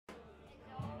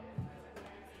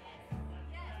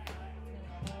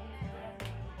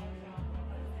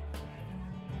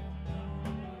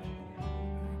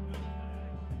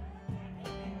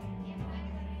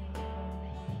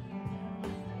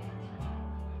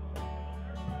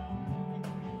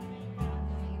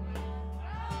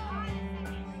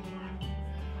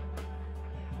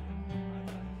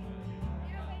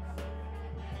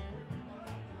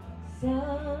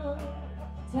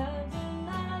Sometimes in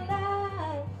our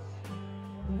lives,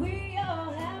 we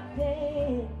all have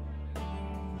pain,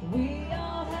 we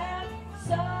all have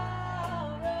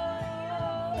sorrow.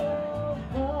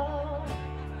 But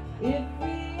if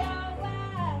we are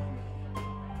wise,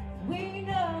 we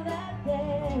know that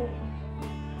there's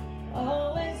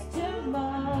always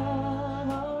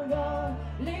tomorrow.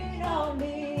 Lean on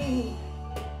me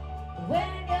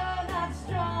when you're not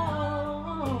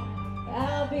strong.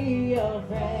 I'll be your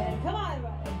friend. Come on,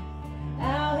 everybody.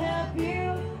 I'll help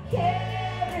you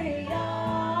carry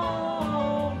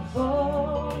on.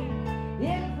 For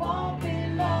it won't be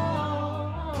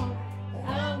long.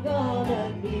 I'm gonna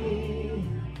need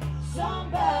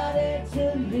somebody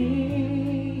to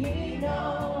lean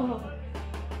on.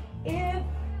 If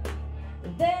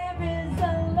there is a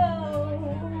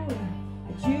load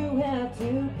that you have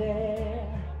to bear,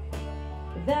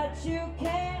 that you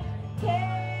can't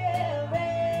carry,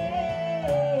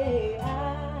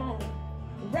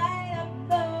 right up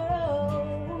the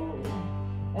road,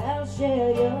 I'll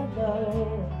share your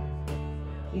load.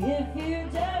 If you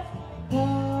just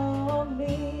call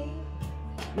me,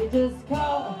 you just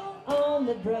call on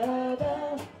the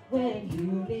brother when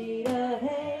you need a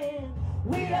hand.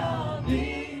 We all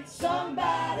need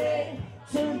somebody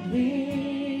to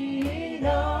lean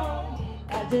on.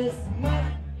 I just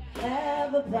might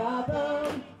have a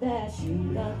problem that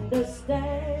you'd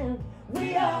understand.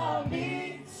 We all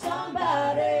need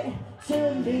somebody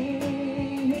to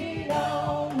lean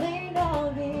on. Lean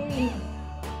on me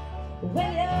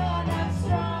when you're not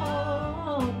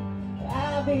strong.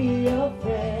 I'll be your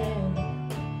friend.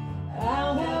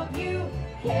 I'll help you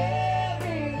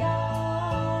carry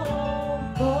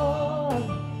on. For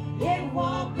it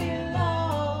won't be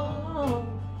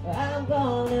long. I'm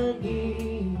gonna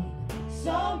need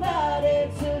somebody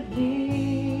to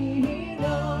lean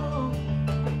on.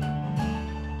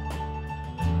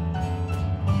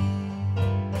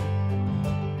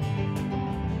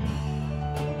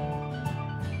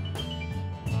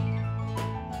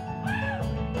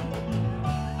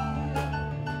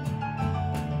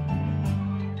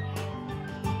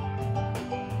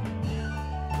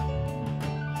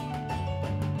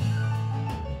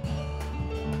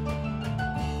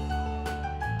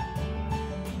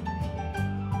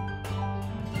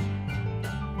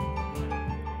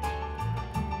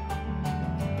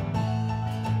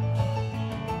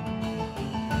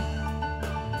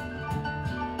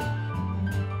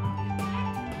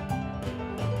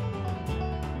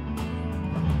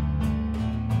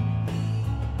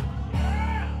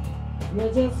 You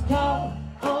just call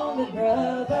on the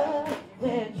brother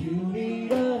when you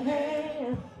need a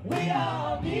hand. We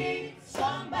all need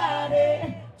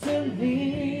somebody to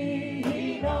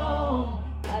lean on.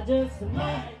 I just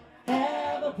might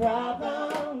have a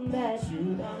problem that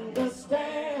you'd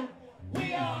understand.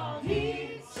 We all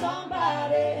need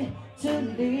somebody to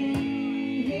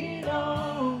lean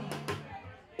on.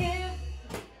 If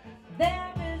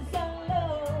there is a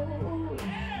load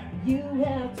you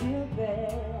have to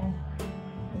bear,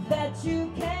 that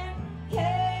you can't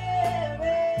carry,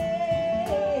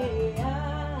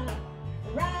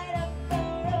 right up the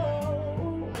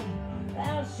road,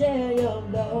 I'll share your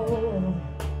load.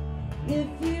 If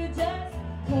you just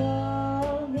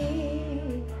call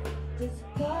me, just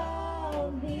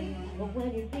call me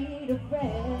when you need a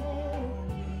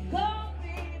friend. Call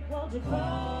me, won't you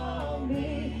call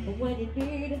me when you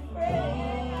need a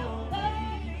friend.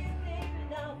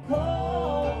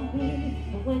 Call me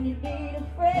when you need a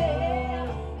friend.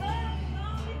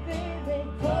 Baby,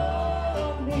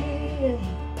 call me.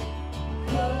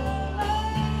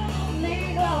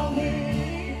 Lean on me.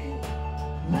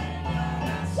 When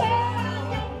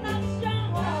you're not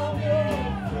strong, I'll be a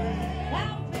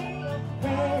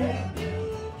friend. You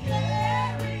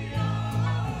carry on.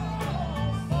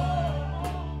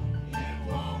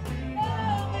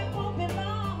 It won't be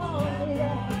long.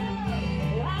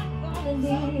 I'm gonna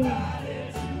need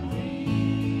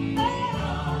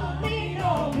lean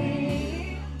on me.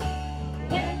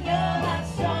 When you're not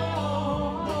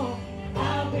strong,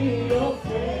 I'll be your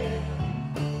friend.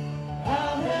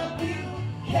 I'll help you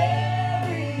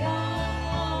carry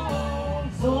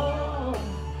on. So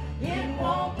it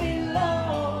won't be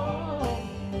long.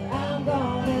 I'm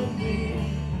gonna need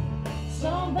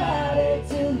somebody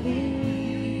to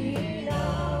lean.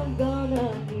 I'm gonna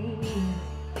need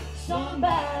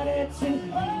somebody to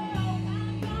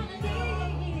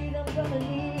I'm gonna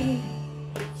need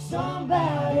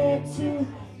somebody to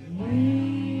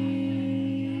lean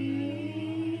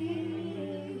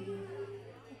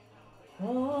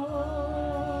on.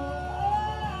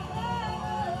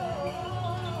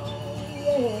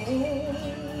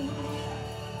 Yeah.